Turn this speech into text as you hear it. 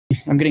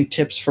I'm getting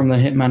tips from the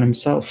hitman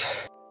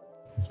himself.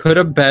 Put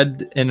a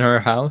bed in her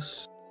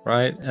house,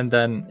 right? And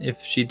then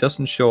if she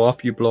doesn't show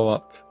up, you blow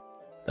up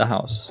the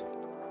house.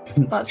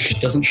 If she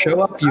doesn't show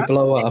up, you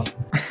blow up.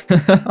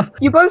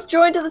 You both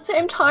joined at the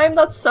same time?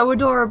 That's so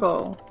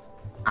adorable.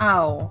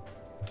 Ow.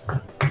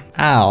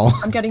 Ow.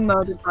 I'm getting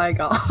murdered by a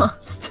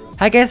ghast.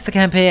 Hi guys, the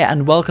Camp here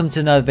and welcome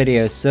to another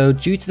video. So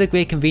due to the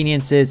great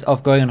conveniences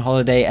of going on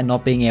holiday and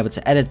not being able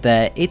to edit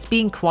there, it's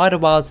been quite a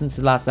while since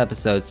the last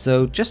episode.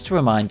 So just to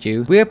remind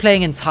you, we are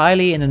playing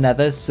entirely in the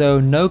Nether,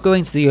 so no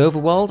going to the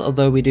overworld,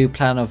 although we do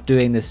plan of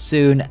doing this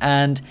soon.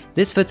 And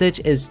this footage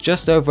is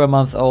just over a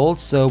month old,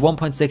 so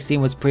 1.16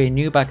 was pretty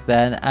new back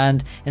then.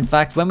 And in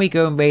fact, when we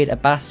go and raid a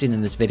bastion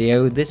in this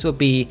video, this will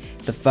be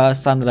the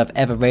first time that I've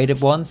ever raided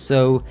one,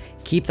 so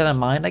keep that in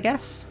mind, I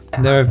guess.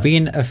 There have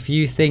been a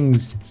few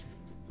things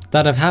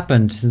that have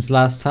happened since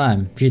last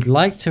time. If you'd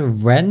like to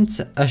rent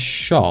a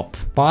shop,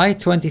 buy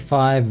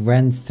 25,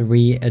 rent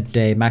 3 a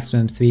day,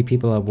 maximum 3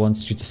 people at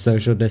once due to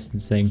social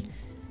distancing.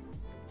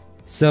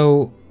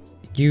 So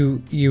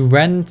you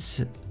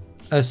rent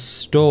a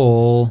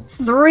stall.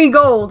 3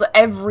 gold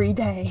every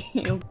day.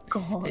 Oh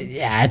god.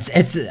 Yeah,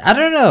 it's I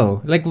don't know.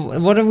 Like,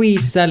 what are we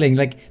selling?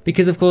 Like,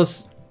 because of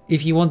course,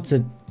 if you want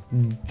to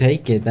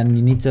take it, then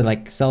you need to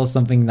like sell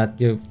something that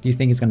you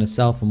think is going to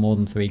sell for more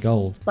than 3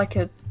 gold. Like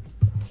a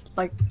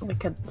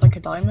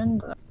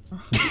diamond?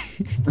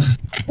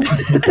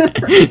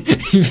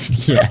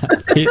 Yeah,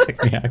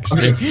 basically,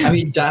 actually. I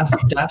mean,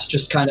 Das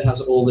just kind of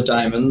has all the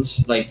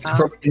diamonds. Like, it's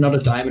probably not a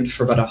diamond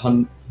for about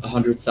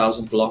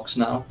 100,000 blocks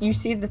now. You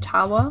see the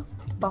tower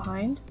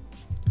behind?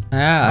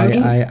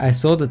 Yeah, I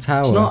saw the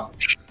tower. It's not.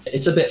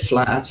 It's a bit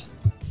flat,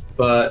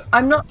 but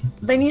I'm not.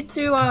 They need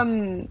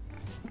to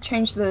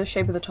change the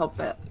shape of the top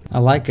bit. I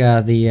like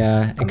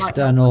the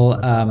external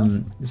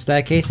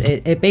staircase.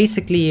 It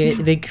basically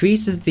it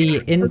increases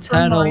the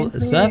internal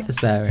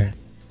surface area.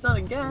 Not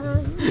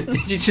again.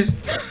 Did you just?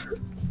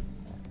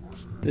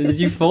 Did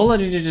you fall or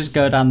did you just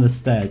go down the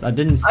stairs? I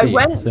didn't see. I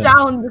went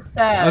down the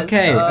stairs.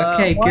 Okay,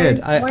 okay,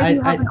 good. Why do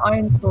you have an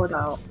iron sword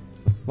out?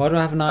 Why do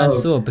I have an iron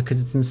sword? Because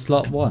it's in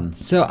slot 1.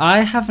 So I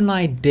have an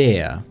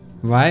idea,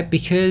 right?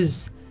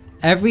 Because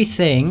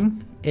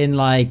everything in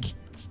like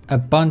a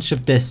bunch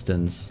of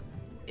distance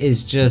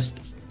is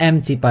just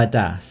empty by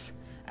Das,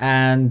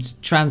 and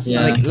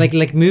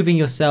like moving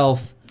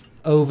yourself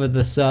over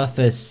the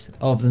surface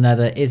of the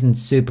Nether isn't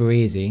super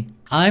easy.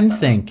 I'm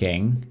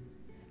thinking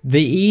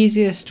the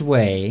easiest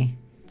way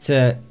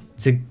to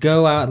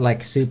go out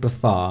like super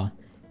far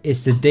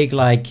is to dig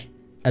like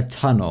a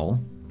tunnel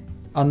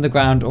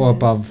underground or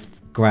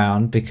above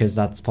ground, because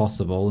that's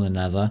possible in the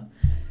Nether,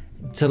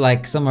 to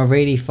like somewhere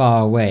really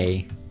far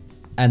away,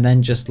 and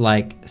then just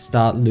like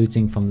start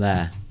looting from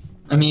there.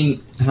 I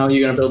mean, how are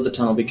you gonna build the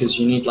tunnel? Because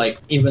you need like,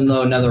 even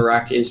though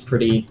netherrack is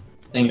pretty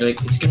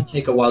like, it's gonna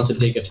take a while to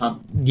dig a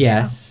tunnel.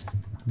 Yes,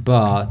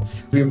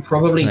 but we're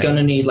probably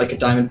gonna need like a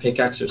diamond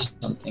pickaxe or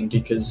something,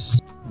 because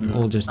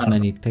or just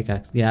many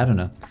pickaxes. Yeah, I don't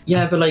know.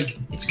 Yeah, but like,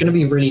 it's gonna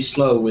be really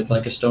slow with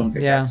like a stone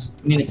pickaxe.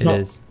 Yeah, I mean, it's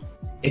not.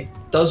 It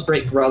does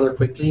break rather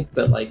quickly,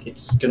 but like,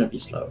 it's gonna be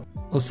slow.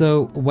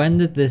 Also, when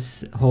did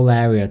this whole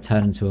area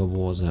turn into a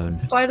war zone?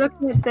 By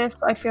looking at this,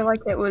 I feel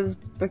like it was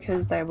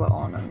because they were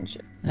on and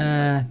shit.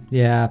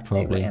 Yeah,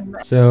 probably.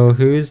 So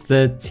who's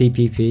the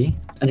TPP?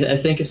 I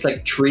think it's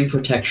like tree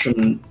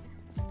protection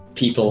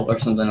people or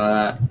something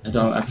like that.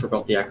 I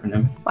forgot the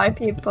acronym. Bye,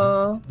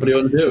 people. What do you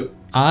want to do?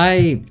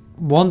 I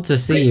want to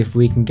see if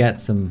we can get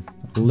some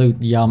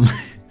loot. Yum.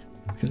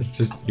 It's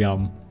just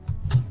yum.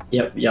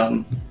 Yep,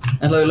 yum.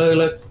 And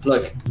look.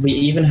 We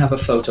even have a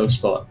photo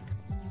spot.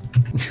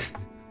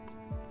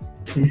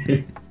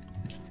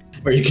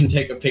 Where you can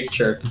take a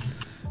picture,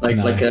 like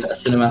a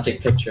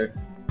cinematic picture,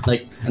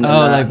 like, and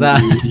then like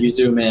that. You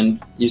zoom in,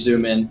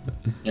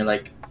 you're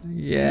like,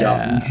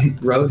 yeah,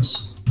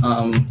 roads.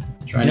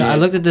 I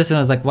looked at this and I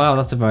was like, wow,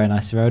 that's a very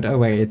nice road. Oh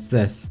wait, it's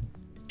this.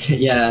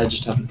 Yeah, I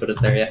just haven't put it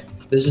there yet.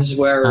 This is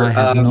where I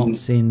have not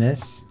seen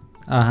this.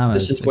 Oh,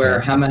 this is where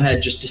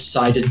Hammerhead just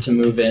decided to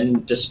move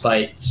in,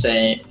 despite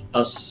saying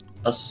us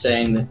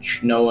saying that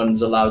no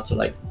one's allowed to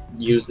like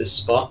use this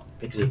spot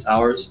because it's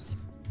ours,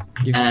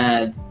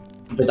 and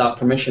without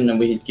permission, and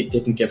we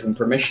didn't give him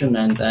permission,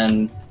 and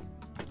then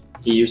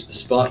he used the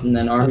spot, and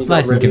then Army. That's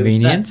nice and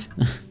convenient.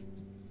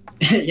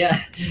 Yeah.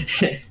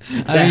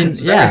 I mean,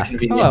 yeah.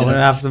 Oh, I want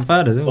to have some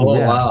photos. Oh,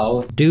 yeah.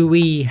 Wow. Do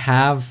we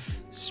have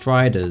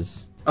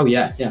striders? Oh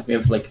yeah, we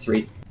have like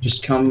 3.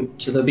 Just come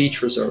to the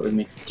beach resort with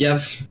me. Do you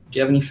have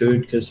any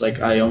food? Because like,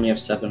 I only have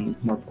 7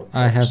 more pork chops.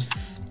 I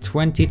have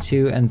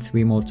 22 and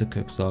 3 more to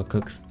cook, so I'll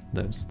cook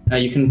those.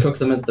 You can cook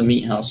them at the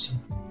meat house.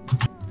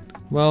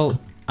 Well,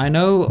 I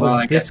know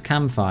of this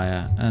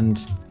campfire,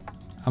 and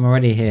I'm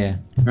already here.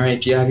 All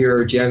right. Do you have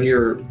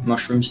your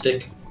mushroom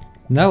stick?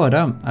 No, I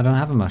don't. I don't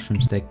have a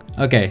mushroom stick.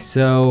 Okay,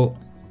 so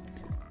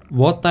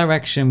what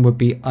direction would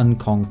be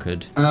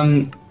unconquered?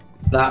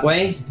 That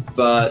way,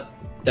 but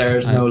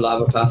there's no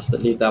lava paths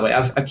that lead that way.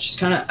 I've just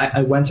kind of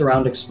I went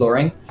around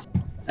exploring,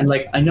 and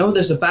like I know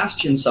there's a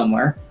bastion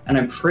somewhere, and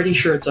I'm pretty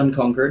sure it's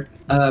unconquered,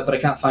 but I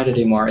can't find it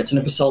anymore. It's in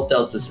a basalt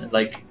delta.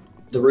 Like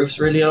the roof's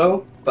really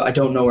low, but I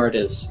don't know where it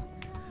is.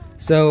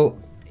 So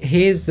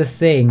here's the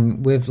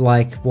thing with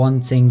like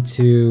wanting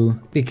to,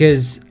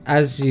 because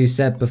as you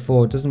said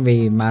before, it doesn't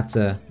really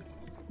matter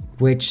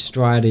which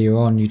strider you're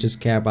on, you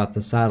just care about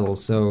the saddle.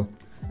 So,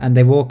 and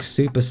they walk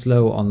super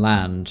slow on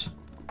land.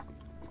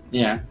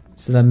 Yeah.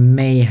 So there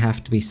may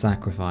have to be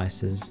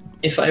sacrifices.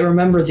 If I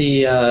remember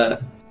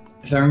the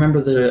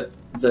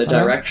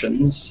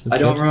directions, I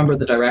don't remember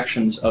the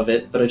directions of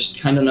it, but I just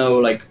kind of know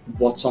like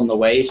what's on the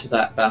way to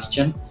that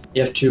bastion.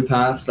 You have two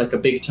paths, like a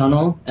big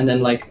tunnel, and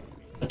then like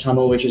a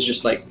tunnel which is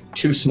just like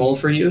too small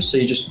for you, so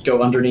you just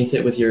go underneath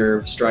it with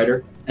your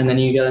strider, and then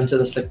you get into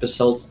this like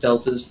basalt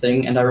deltas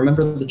thing. And I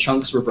remember the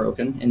chunks were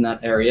broken in that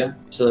area,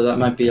 so that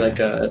might be like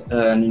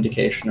an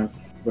indication of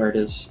where it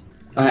is.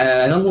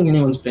 I don't think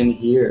anyone's been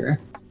here.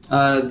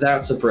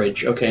 That's a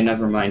bridge. Okay,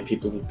 never mind.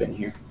 People who've been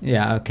here.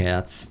 Yeah, okay,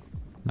 that's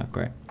not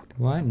great.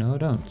 Why? No,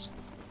 don't.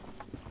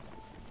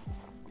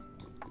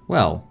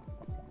 Well.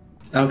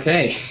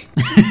 Okay.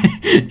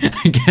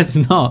 I guess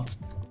not.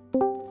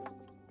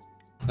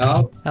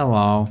 Oh.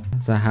 Hello.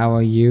 So how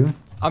are you?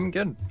 I'm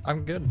good.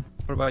 I'm good.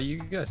 What about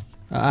you guys?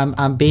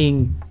 I'm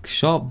being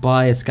shot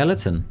by a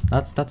skeleton.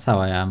 That's how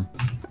I am.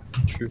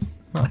 True.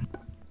 Oh.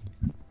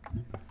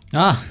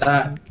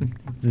 Ah.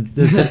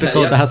 The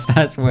typical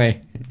that's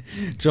way.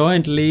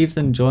 Joined leaves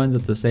and joins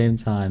at the same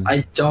time.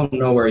 I don't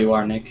know where you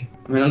are, Nick.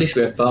 I mean, at least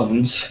we have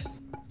bones.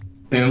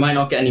 I mean, we might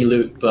not get any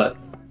loot, but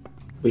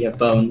we have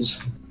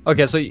bones.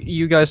 Okay, so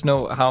you guys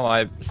know how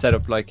I set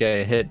up like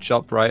a hit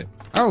shop, right?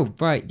 Oh,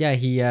 right. Yeah,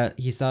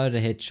 he started a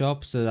hit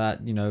shop so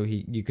that, you know,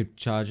 you could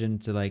charge him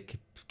to like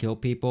kill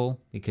people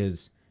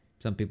because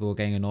some people were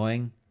getting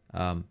annoying.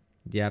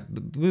 Yeah,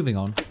 moving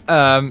on.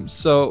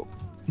 So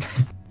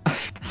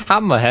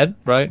Hammerhead,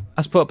 right,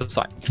 has put up a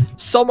sign.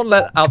 Someone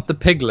let out the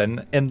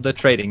piglin in the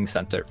trading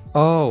center.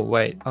 Oh,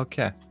 wait.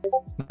 Okay.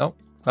 No.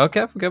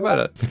 Okay, forget about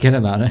it. Forget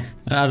about it.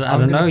 I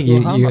don't know. You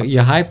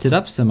hyped it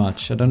up so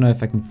much. I don't know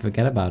if I can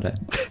forget about it.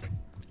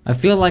 I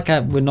feel like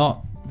we're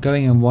not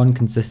going in one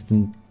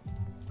consistent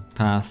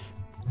path.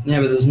 Yeah,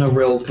 but there's no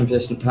real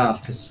consistent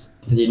path because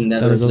the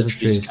Nether is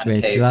literally just kind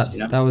of caves, so you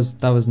know?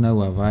 that was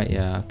nowhere, right?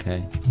 Yeah.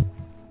 Okay.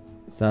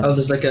 So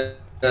there's like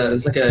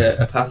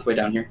a pathway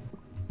down here.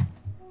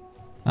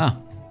 Ah.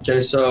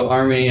 Okay, so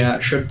army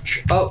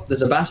oh,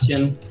 there's a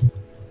bastion.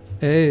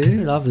 Oh,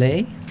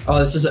 lovely. Oh,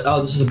 this is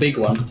a big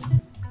one.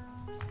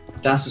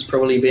 Das has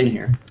probably been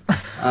here.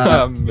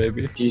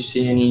 Maybe. Do you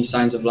see any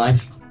signs of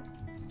life?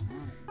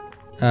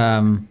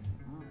 I mean,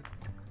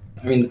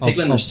 the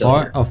piglin are still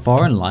here. Of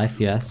foreign life,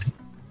 yes.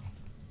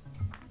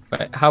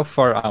 Wait, how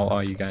far out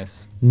are you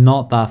guys?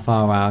 Not that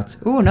far out.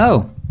 Oh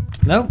no,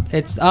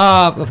 it's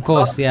of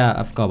course, yeah,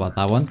 I forgot about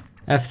that one.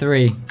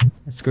 F3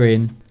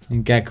 screen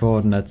and get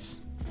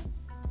coordinates.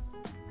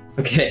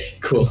 Okay,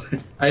 cool.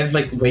 I have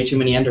like way too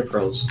many ender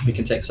pearls. We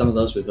can take some of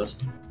those with us.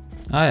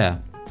 Oh yeah.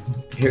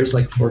 Here's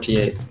like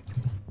 48.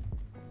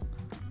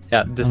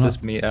 Yeah, this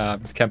is me.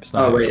 Camp is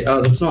not. Oh wait,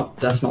 that's not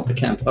the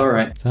camp. All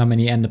right. So how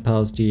many ender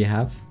pearls do you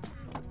have?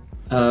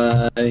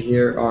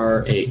 Here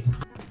are 8.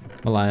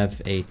 Well, I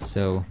have 8,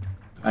 so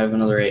I have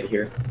another 8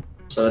 here.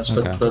 So let's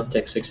both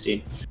take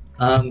 16.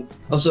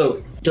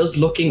 Also, does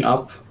looking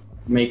up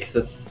make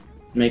the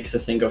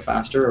thing go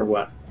faster or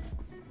what?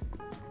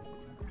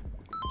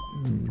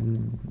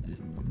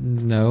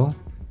 No.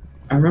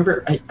 I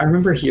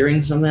remember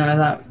hearing something like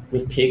that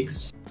with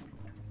pigs,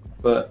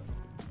 but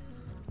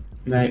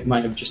might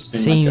have just been.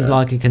 Seems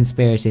like a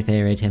conspiracy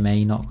theory to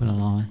me, not gonna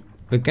lie.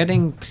 We're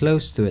getting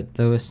close to it,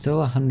 though. We're still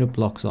 100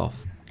 blocks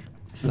off.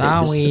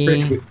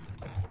 Sorry.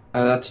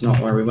 That's not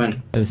where we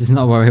went. This is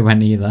not where we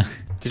went either.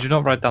 Did you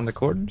not write down the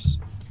coordinates?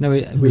 No,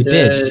 we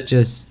did.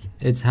 Just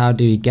it's how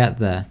do you get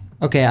there?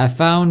 Okay, I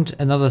found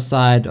another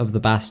side of the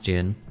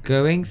bastion.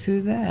 Going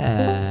through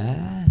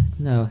there.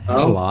 No,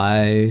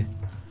 hello.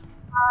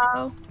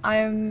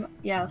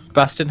 Yes.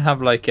 Bastion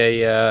have like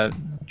a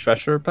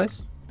treasure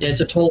place? Yeah,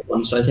 it's a tall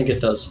one, so I think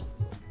it does.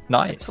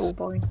 Nice. Tall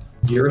boy.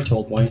 You're a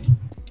tall boy.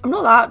 I'm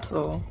not that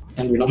tall.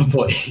 And you're not a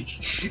boy.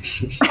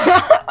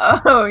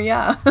 Oh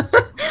yeah.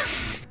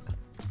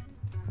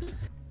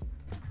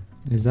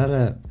 Is that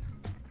a?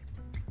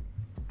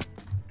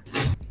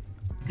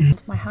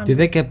 My hand Do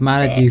they get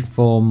mad at you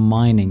for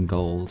mining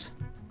gold?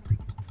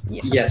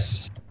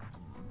 Yes.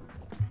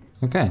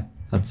 Okay,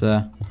 that's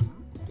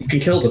You can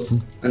kill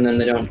them, and then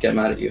they don't get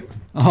mad at you.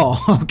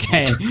 Oh,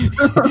 okay.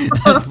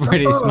 That's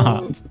pretty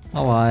smart.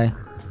 Oh,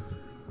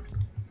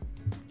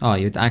 Oh,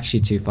 you're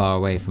actually too far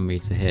away for me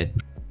to hit.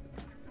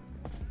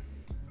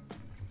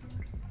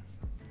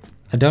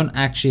 I don't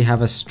actually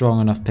have a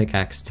strong enough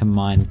pickaxe to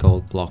mine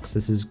gold blocks.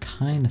 This is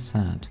kind of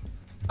sad.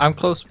 I'm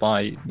close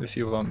by. If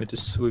you want me to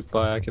swoop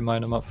by, I can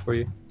mine them up for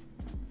you.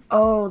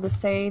 Oh, the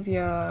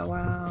savior!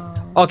 Wow.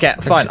 Okay,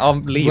 fine. I'll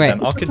leave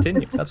then. I'll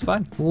continue. That's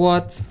fine.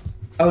 What?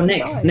 Oh,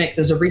 Nick,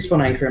 there's a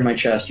respawn anchor in my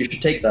chest. You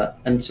should take that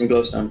and some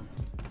glowstone.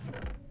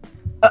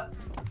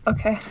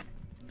 Okay.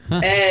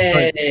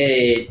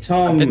 Hey, I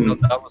didn't know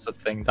Tom. that was a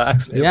thing. That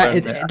actually. Yeah,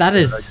 apparently that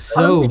is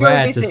so Oh,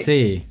 rare you're to busy.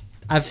 see.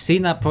 I've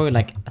seen that probably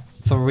like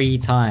 3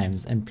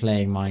 times in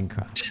playing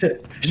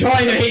Minecraft.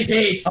 Join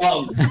me,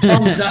 Tom.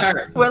 Tom,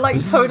 sir. We're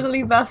like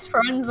totally best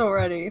friends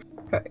already.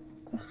 Okay.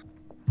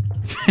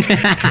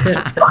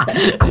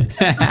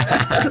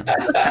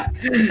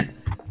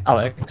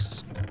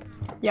 Alex,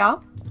 Yeah?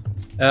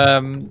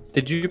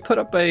 did you put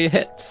up a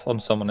hit on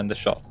someone in the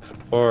shop,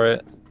 or?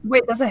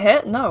 Wait, there's a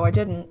hit? No, I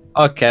didn't.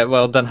 Okay,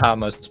 well then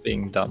hammer's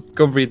being done.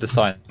 Go read the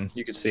sign.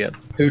 You can see it.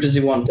 Who does he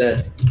want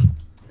dead?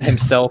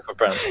 Himself,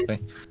 apparently.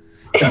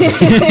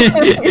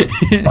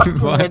 Fucking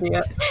What?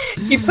 idiot.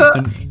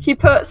 He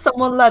put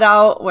someone let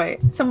out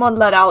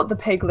the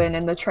piglin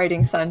in the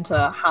trading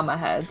center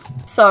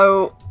hammerhead.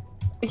 So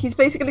he's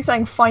basically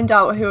saying find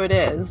out who it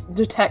is,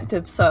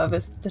 detective Das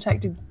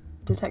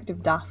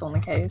on the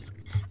case,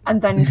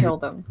 and then kill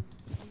them.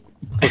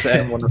 Was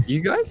it one of you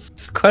guys?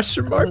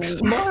 Question mark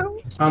smile.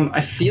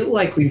 I feel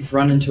like we've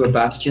run into a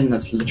bastion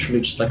that's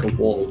literally just like a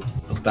wall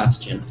of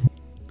bastion.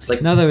 It's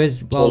like No, there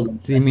is. Well, tall.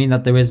 do you mean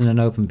that there isn't an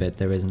open bit?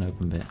 There is an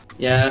open bit.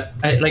 Yeah,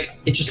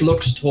 it just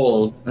looks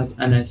tall,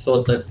 and I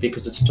thought that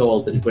because it's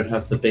tall that it would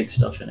have the big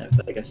stuff in it,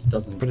 but I guess it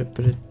doesn't. But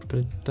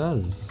it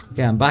does.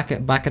 Okay, I'm back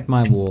at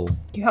my wall.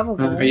 You have a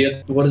wall.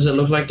 What does it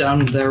look like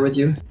down there with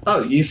you?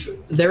 Oh,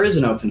 there is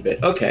an open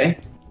bit. Okay,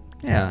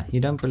 Yeah, you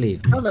don't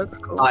believe me. That looks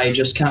cool. I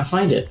just can't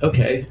find it.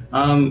 Okay,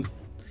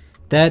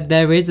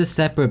 There is a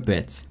separate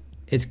bit.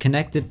 It's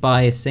connected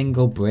by a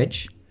single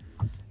bridge.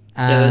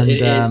 yeah, And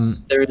it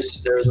is.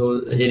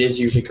 It is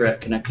usually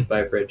connected by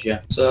a bridge. Yeah,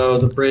 so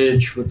the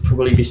bridge would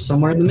probably be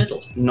somewhere in the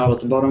middle, not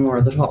at the bottom or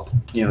at the top.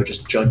 You know,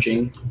 just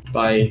judging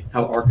by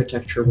how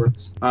architecture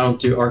works. I don't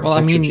do architecture well,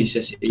 I mean,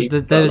 GCSE.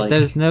 but,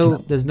 there's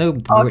no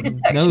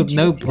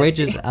Architecture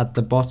bridges GCSE. at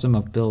the bottom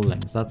of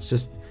buildings. That's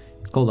just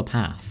it's called a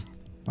path,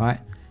 right?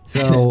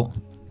 So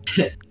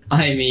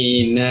I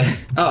mean,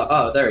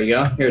 oh, there you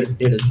go. Here it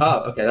is.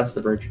 Oh, okay, that's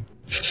the bridge.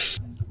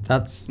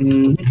 that's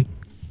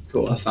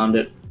Cool, I found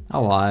it.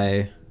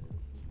 hello.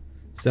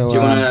 So Do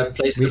you want to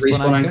place the respawn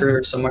respawn anchor?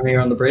 anchor somewhere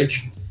here on the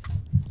bridge?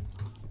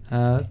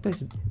 Let's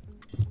place it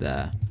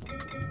there.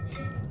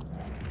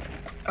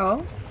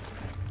 Oh?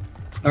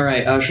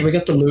 Alright, should we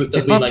get the loot that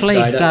If we I like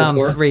place died at down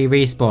before? 3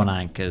 respawn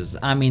anchors,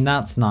 I mean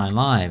that's 9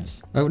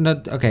 lives. Oh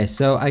no, okay,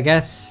 so I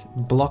guess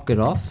block it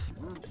off.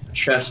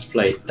 Chest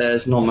plate.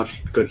 There's not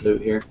much good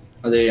loot here.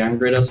 Are they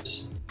angry at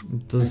us?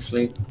 It does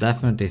Actually,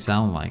 definitely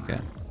sound like it.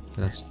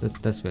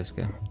 Let's risk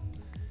it.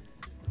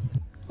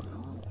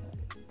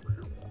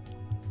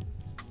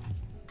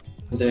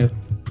 are they up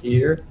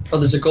here? Oh,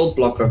 there's a gold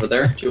block over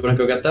there. Do you want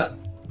to go get that?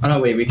 Oh no,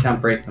 wait, we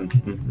can't break them.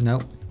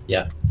 Nope.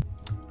 Yeah.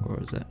 Where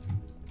is it?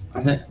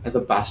 I think the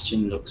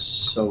bastion looks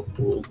so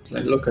cool.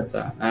 Like, look at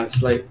that. And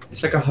it's like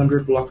a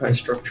 100 block high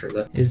structure.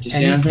 There. Is Do you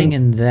see anything anything?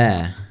 in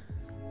there?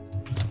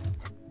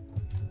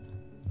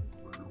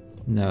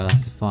 No,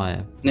 that's a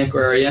fire. Nick,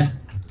 where are you?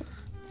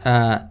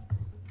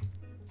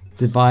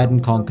 Divide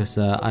and conquer,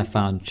 sir. I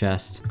found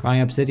chest.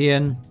 Crying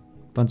obsidian,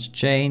 bunch of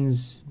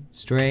chains,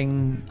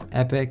 string,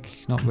 epic,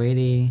 not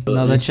really.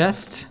 Another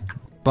chest,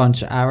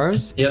 bunch of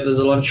arrows. Yeah, there's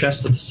a lot of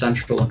chests at the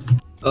central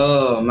one.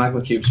 Oh,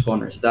 magma cube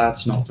spawners.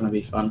 That's not gonna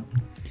be fun.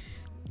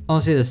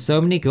 Honestly, there's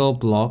so many gold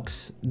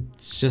blocks.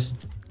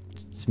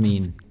 It's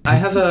mean. I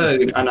have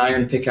an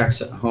iron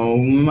pickaxe at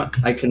home.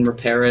 I can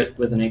repair it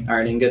with an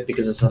iron ingot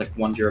because it's like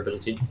 1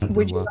 durability.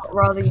 Would you Work. not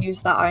rather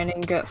use that iron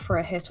ingot for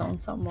a hit on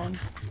someone?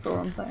 That's all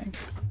I'm saying.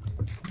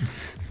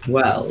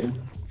 Well,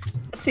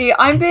 See,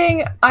 I'm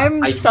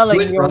I selling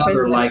would your rather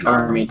business. like now.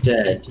 Army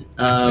Dead.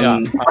 Yeah.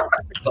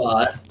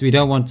 But We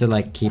don't want to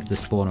like keep the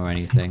spawn or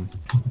anything.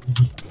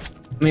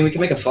 I mean, we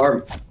can make a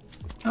farm.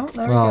 Oh,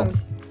 there Well. it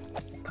goes.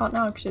 Can't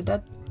now because you're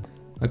dead.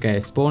 Okay,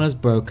 spawner's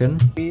broken.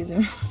 Easy.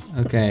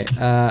 Okay,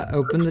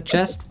 open the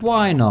chest.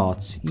 Why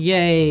not?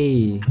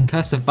 Yay!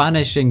 Curse of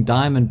vanishing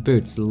diamond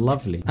boots.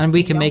 Lovely. And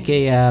we can make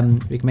a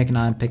we can make an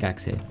iron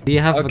pickaxe here. Do you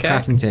have Okay. a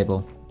crafting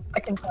table? I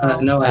can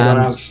tell. No, I And don't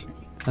have.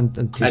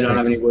 And 2 I don't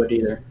have any sticks? wood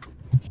either.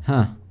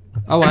 Huh.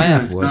 Oh, I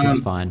have wood. It's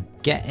Um, fine.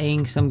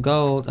 Getting some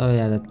gold. Oh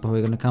yeah, they're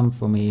probably gonna come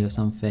for me or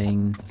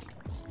something.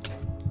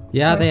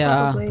 Yeah, they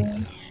are.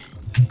 Probably.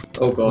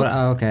 Oh god. What,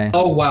 oh, okay.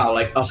 Oh wow,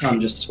 like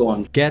Utham just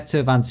spawned. Get to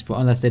advanced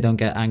spot unless they don't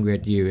get angry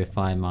at you if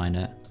I mine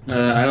it.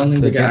 I don't think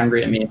So they get get-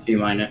 angry at me if you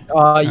mine it.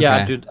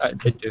 Yeah, Okay.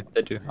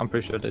 they do. I'm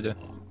pretty sure they do.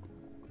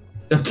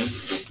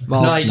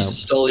 Well, no, I no.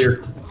 just stole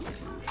your.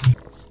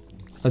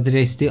 Oh, did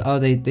they steal? Oh,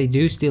 they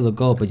do steal the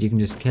gold, but you can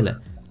just kill it.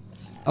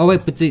 Oh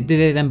wait, but did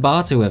they then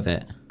barter with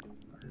it?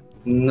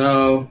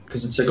 No,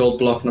 because it's a gold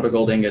block, not a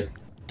gold ingot.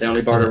 They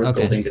only barter with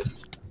Okay. gold ingots.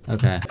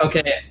 Okay.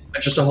 Okay,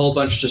 just a whole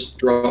bunch just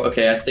draw.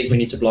 Okay, I think we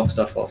need to block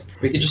stuff off.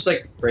 We could just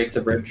like break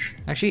the bridge.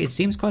 Actually, it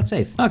seems quite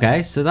safe.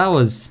 Okay, so that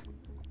was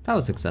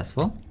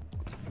successful.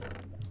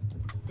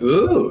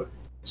 Ooh,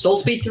 Soul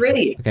Speed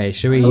 3. Okay,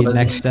 should we Oh,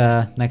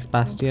 that's- next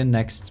bastion,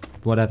 next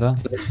whatever?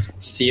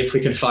 See if we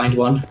can find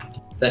one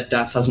that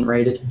Das hasn't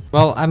raided.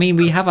 Well, I mean,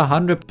 we have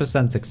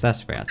 100%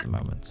 success rate at the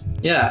moment.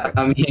 Yeah,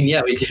 I mean,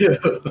 yeah, we do.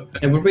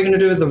 And what are we gonna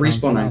do with the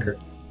respawn well. anchor?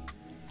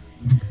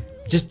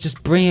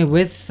 Just bring it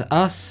with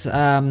us.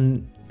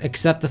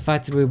 Except the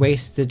fact that we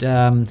wasted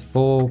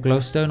 4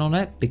 glowstone on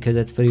it because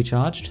it's fully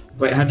charged.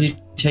 Wait, how do you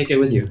take it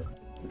with you?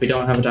 We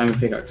don't have a diamond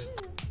pickaxe.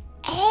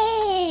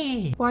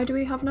 Hey! Why do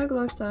we have no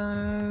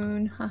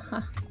glowstone?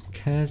 Haha.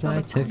 Because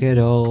I took it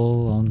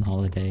all on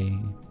holiday.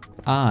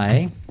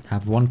 I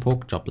have 1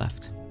 pork chop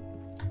left.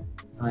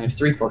 I have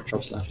 3 pork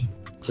chops left.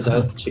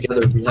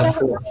 Together we have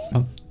 4.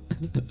 Oh.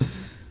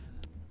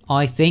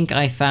 I think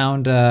I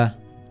found a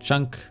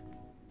chunk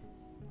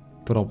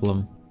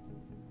problem.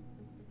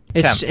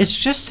 It's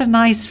just a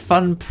nice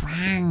fun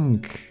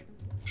prank.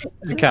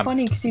 It's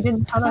funny because you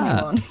didn't tell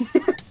anyone.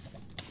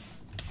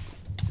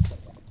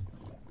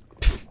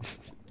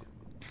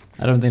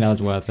 I don't think that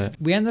was worth it.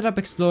 We ended up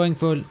exploring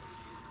for a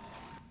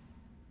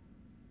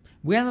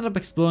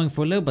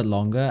little bit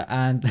longer,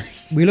 and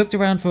we looked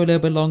around for a little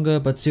bit longer,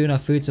 but soon our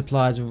food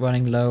supplies were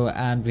running low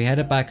and we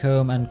headed back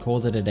home and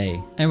called it a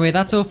day. Anyway,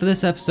 that's all for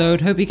this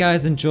episode. Hope you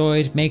guys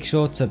enjoyed. Make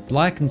sure to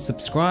like and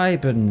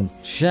subscribe and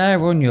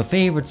share on your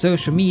favorite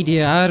social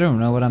media. I don't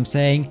know what I'm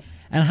saying.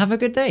 And have a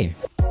good day.